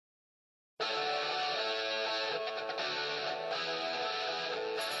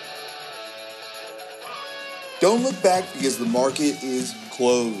Don't look back because the market is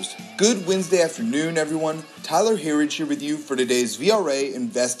closed. Good Wednesday afternoon, everyone. Tyler Herridge here with you for today's VRA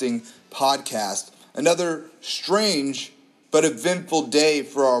Investing Podcast. Another strange but eventful day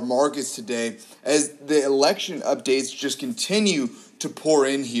for our markets today as the election updates just continue to pour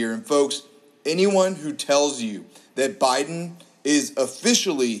in here. And folks, anyone who tells you that Biden is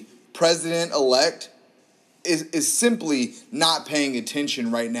officially president-elect is simply not paying attention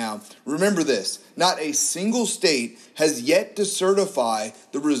right now. Remember this, not a single state has yet to certify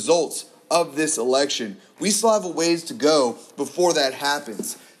the results of this election. We still have a ways to go before that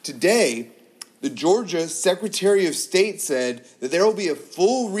happens. Today, the Georgia Secretary of State said that there will be a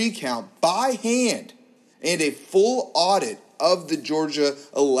full recount by hand and a full audit of the Georgia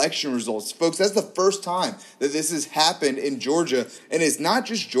election results. Folks, that's the first time that this has happened in Georgia, and it's not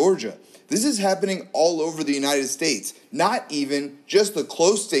just Georgia. This is happening all over the United States, not even just the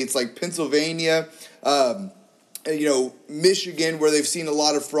close states like Pennsylvania, Michigan, where they've seen a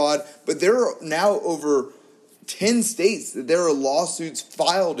lot of fraud. But there are now over 10 states that there are lawsuits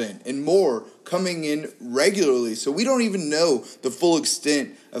filed in and more coming in regularly. So we don't even know the full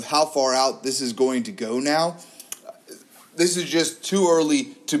extent of how far out this is going to go now. This is just too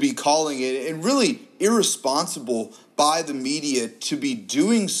early to be calling it, and really irresponsible by the media to be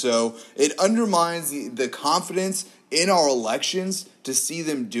doing so. It undermines the confidence in our elections to see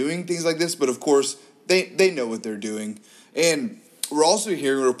them doing things like this. But of course, they know what they're doing. And we're also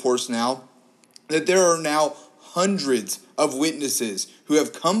hearing reports now that there are now hundreds of witnesses who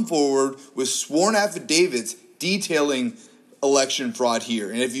have come forward with sworn affidavits detailing election fraud here.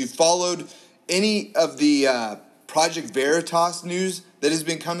 And if you followed any of the Project Veritas news that has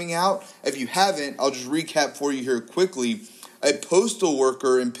been coming out, if you haven't, I'll just recap for you here quickly. A postal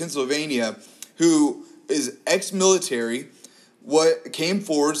worker in Pennsylvania who is ex-military came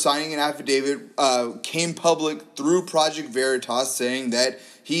forward signing an affidavit, came public through Project Veritas saying that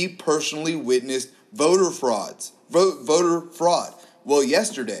he personally witnessed voter fraud. Well,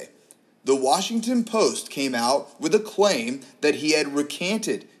 yesterday, the Washington Post came out with a claim that he had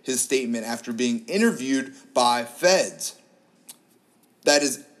recanted his statement after being interviewed by feds. That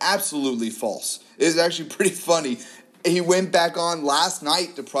is absolutely false. It is actually pretty funny. He went back on last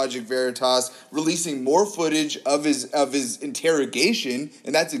night to Project Veritas, releasing more footage of his interrogation,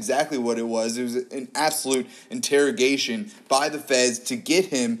 and that's exactly what it was. It was an absolute interrogation by the feds to get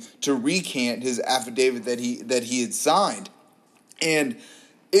him to recant his affidavit that he had signed. And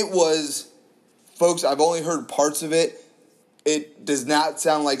it was, folks, I've only heard parts of it. It does not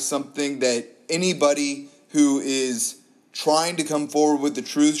sound like something that anybody who is trying to come forward with the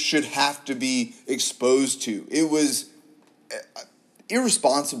truth should have to be exposed to. It was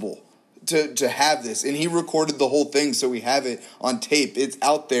irresponsible to have this. And he recorded the whole thing, so we have it on tape. It's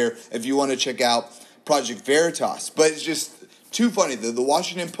out there if you want to check out Project Veritas. But it's just too funny. The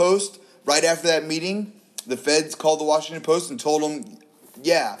Washington Post, right after that meeting, the feds called the Washington Post and told him,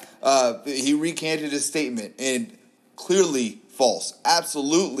 he recanted his statement. And clearly false.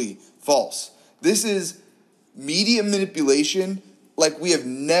 Absolutely false. This is media manipulation like we have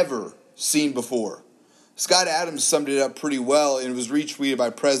never seen before. Scott Adams summed it up pretty well, and it was retweeted by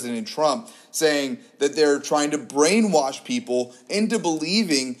President Trump, saying that they're trying to brainwash people into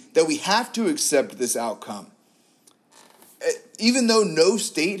believing that we have to accept this outcome. Even though no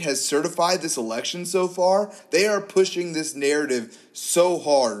state has certified this election so far, they are pushing this narrative so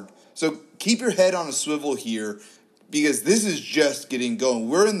hard. So keep your head on a swivel here, because this is just getting going.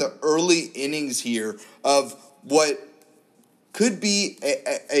 We're in the early innings here of what could be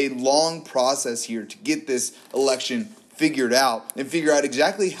a long process here to get this election figured out and figure out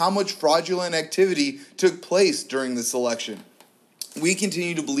exactly how much fraudulent activity took place during this election. We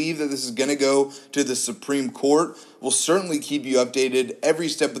continue to believe that this is going to go to the Supreme Court. We'll certainly keep you updated every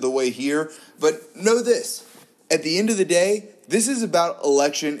step of the way here. But know this, at the end of the day, this is about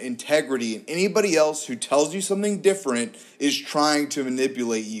election integrity, and anybody else who tells you something different is trying to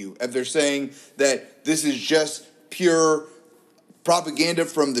manipulate you. If they're saying that this is just pure propaganda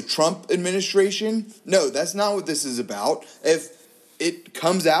from the Trump administration, no, that's not what this is about. If it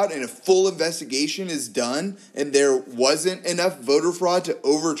comes out and a full investigation is done and there wasn't enough voter fraud to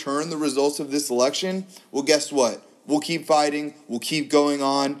overturn the results of this election, well, guess what? We'll keep fighting, we'll keep going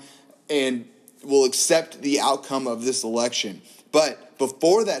on, and we'll accept the outcome of this election. But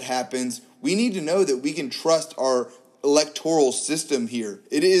before that happens, we need to know that we can trust our electoral system here.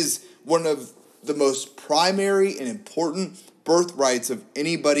 It is one of the most primary and important birthrights of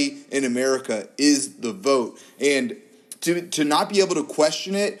anybody in America is the vote. And to not be able to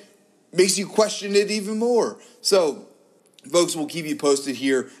question it makes you question it even more. So Folks, we'll keep you posted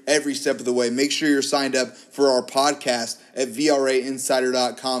here every step of the way. Make sure you're signed up for our podcast at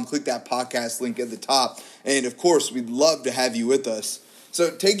VRAinsider.com. Click that podcast link at the top. And, of course, we'd love to have you with us.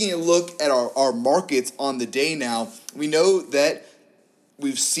 So taking a look at our markets on the day now, we know that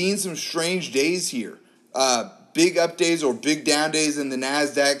we've seen some strange days here. Big up days or big down days in the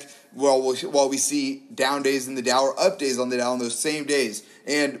NASDAQ, while we see down days in the Dow or up days on the Dow on those same days.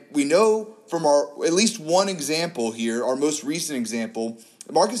 And we know from our at least one example here, our most recent example,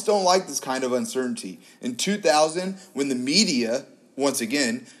 the markets don't like this kind of uncertainty. In 2000, when the media, once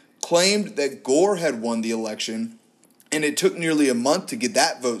again, claimed that Gore had won the election, and it took nearly a month to get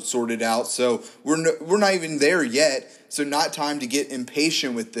that vote sorted out, so we're not even there yet, so not time to get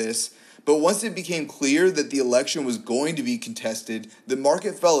impatient with this. But once it became clear that the election was going to be contested, the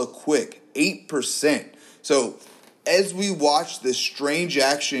market fell a quick 8%. So as we watch this strange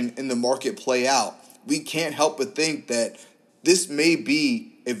action in the market play out, we can't help but think that this may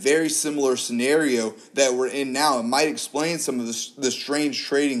be a very similar scenario that we're in now. It might explain some of the strange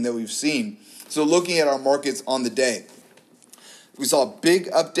trading that we've seen. So looking at our markets on the day, we saw a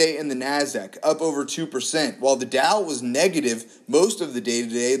big update in the NASDAQ, up over 2%. While the Dow was negative most of the day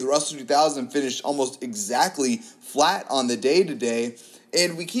today, the Russell 2000 finished almost exactly flat on the day today.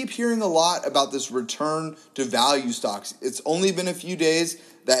 And we keep hearing a lot about this return to value stocks. It's only been a few days.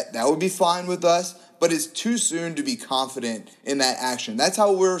 That would be fine with us, but it's too soon to be confident in that action. That's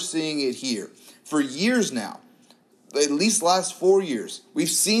how we're seeing it here. For years now, at least last 4 years, we've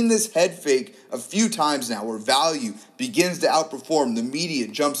seen this head fake a few times now where value begins to outperform. The media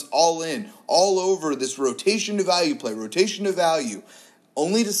jumps all in, all over this rotation to value play,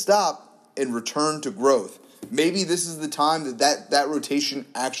 only to stop and return to growth. Maybe this is the time that rotation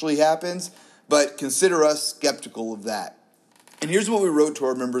actually happens, but consider us skeptical of that. And here's what we wrote to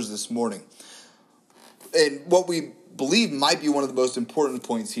our members this morning, and what we believe might be one of the most important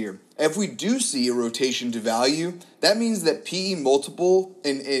points here. If we do see a rotation to value, that means that PE multiple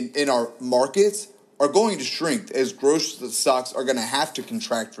in our markets are going to shrink, as growth stocks are going to have to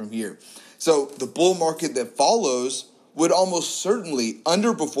contract from here. So the bull market that follows would almost certainly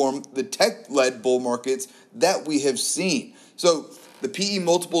underperform the tech-led bull markets that we have seen. So the PE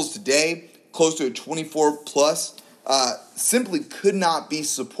multiples today, close to a 24 plus, simply could not be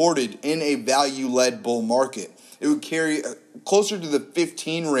supported in a value-led bull market. It would carry closer to the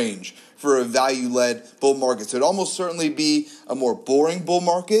 15 range for a value-led bull market. So it'd almost certainly be a more boring bull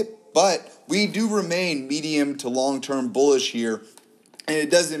market, but we do remain medium to long-term bullish here. And it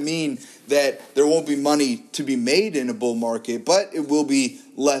doesn't mean that there won't be money to be made in a bull market, but it will be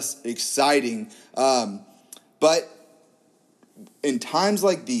less exciting. But in times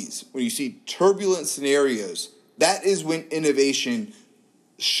like these, when you see turbulent scenarios, that is when innovation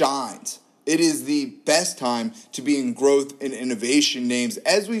shines. It is the best time to be in growth and innovation names,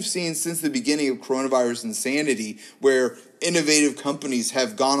 as we've seen since the beginning of coronavirus insanity, where innovative companies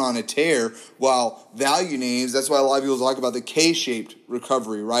have gone on a tear, while value names, that's why a lot of people talk about the K-shaped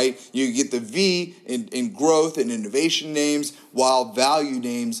recovery, right? You get the V in growth and innovation names, while value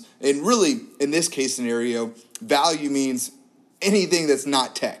names, and really, in this case scenario, value means anything that's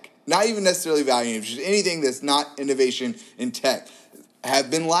not tech. Not even necessarily value names, just anything that's not innovation in tech,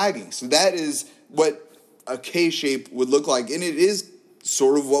 have been lagging. So that is what a K-shape would look like, and it is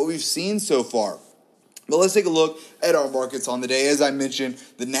sort of what we've seen so far. But let's take a look at our markets on the day. As I mentioned,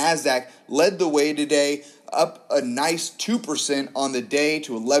 the NASDAQ led the way today, up a nice 2% on the day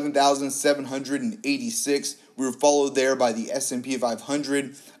to 11,786. We were followed there by the S&P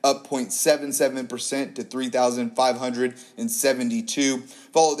 500, up 0.77% to 3,572.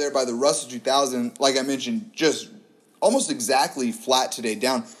 Followed there by the Russell 2000, like I mentioned, just almost exactly flat today,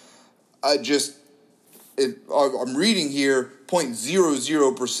 down I'm reading here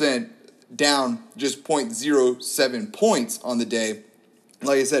 0.00%, down just 0.07 points on the day.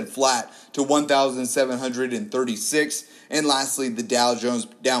 Like I said, flat to 1,736. And lastly, the Dow Jones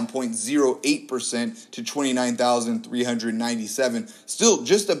down 0.08% to 29,397. Still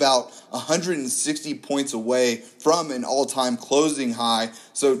just about 160 points away from an all-time closing high.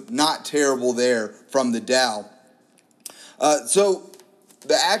 So not terrible there from the Dow. So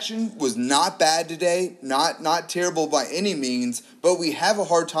the action was not bad today, not terrible by any means, but we have a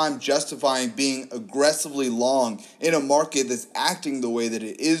hard time justifying being aggressively long in a market that's acting the way that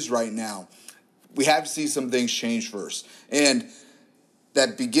it is right now. We have to see some things change first. And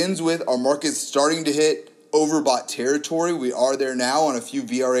that begins with our markets starting to hit overbought territory. We are there now on a few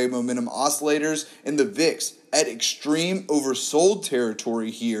VRA momentum oscillators, and the VIX at extreme oversold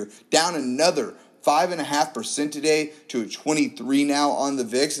territory here, down another 5.5% today to a 23 now on the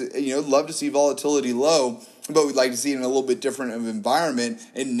VIX. Love to see volatility low, but we'd like to see it in a little bit different of environment,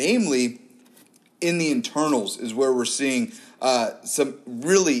 and namely in the internals is where we're seeing some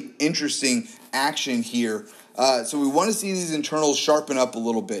really interesting action here. So we want to see these internals sharpen up a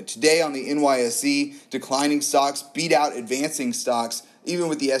little bit. Today on the NYSE, declining stocks beat out advancing stocks, even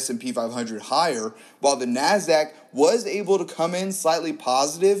with the S&P 500 higher, while the NASDAQ was able to come in slightly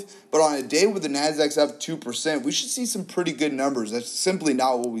positive, but on a day where the NASDAQ's up 2%, we should see some pretty good numbers. That's simply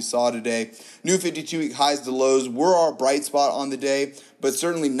not what we saw today. New 52-week highs to lows were our bright spot on the day, but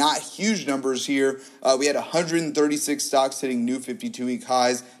certainly not huge numbers here. We had 136 stocks hitting new 52-week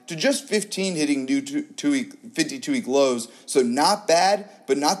highs to just 15 hitting new 52-week lows, so not bad,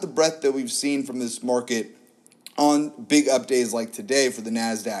 but not the breadth that we've seen from this market on big up days like today for the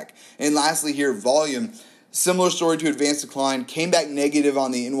NASDAQ. And lastly here, volume. Similar story to advanced decline, came back negative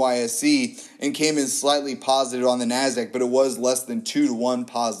on the NYSE and came in slightly positive on the NASDAQ, but it was less than 2-to-1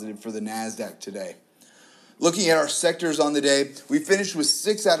 positive for the NASDAQ today. Looking at our sectors on the day, we finished with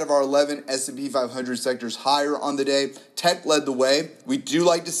 6 out of our 11 S&P 500 sectors higher on the day. Tech led the way. We do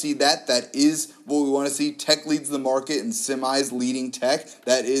like to see that. That is what we want to see. Tech leads the market and semis leading tech.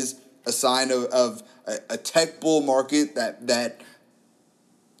 That is a sign of a tech bull market that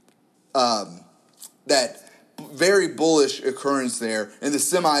very bullish occurrence there, and the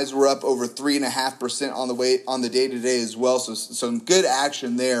semis were up over 3.5% on the day today as well. So some good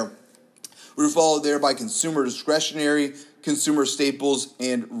action there. We were followed there by consumer discretionary, consumer staples,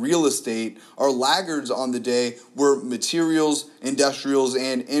 and real estate. Our laggards on the day were materials, industrials,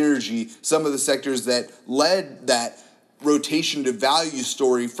 and energy. Some of the sectors that led that rotation to value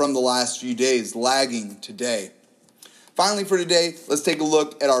story from the last few days, lagging today. Finally for today, let's take a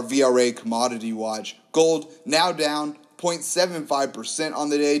look at our VRA commodity watch. Gold now down 0.75% on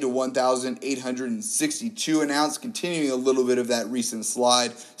the day to $1,862 an ounce, continuing a little bit of that recent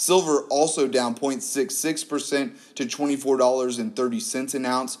slide. Silver also down 0.66% to $24.30 an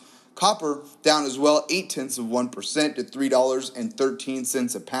ounce. Copper down as well 0.8% to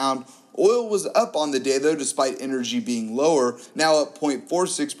 $3.13 a pound. Oil was up on the day, though, despite energy being lower, now up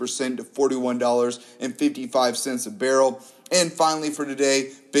 0.46% to $41.55 a barrel. And finally for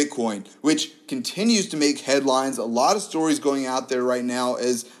today, Bitcoin, which continues to make headlines. A lot of stories going out there right now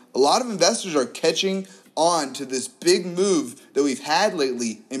as a lot of investors are catching on to this big move that we've had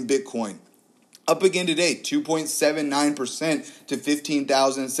lately in Bitcoin. Up again today, 2.79% to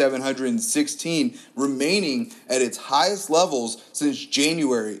 15,716, remaining at its highest levels since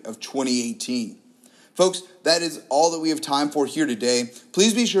January of 2018. Folks, that is all that we have time for here today.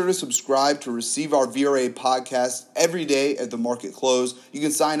 Please be sure to subscribe to receive our VRA podcast every day at the market close. You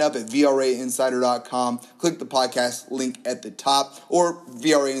can sign up at VRAinsider.com, click the podcast link at the top, or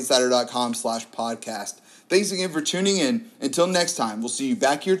VRAinsider.com/podcast. Thanks again for tuning in. Until next time, we'll see you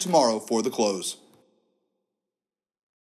back here tomorrow for the close.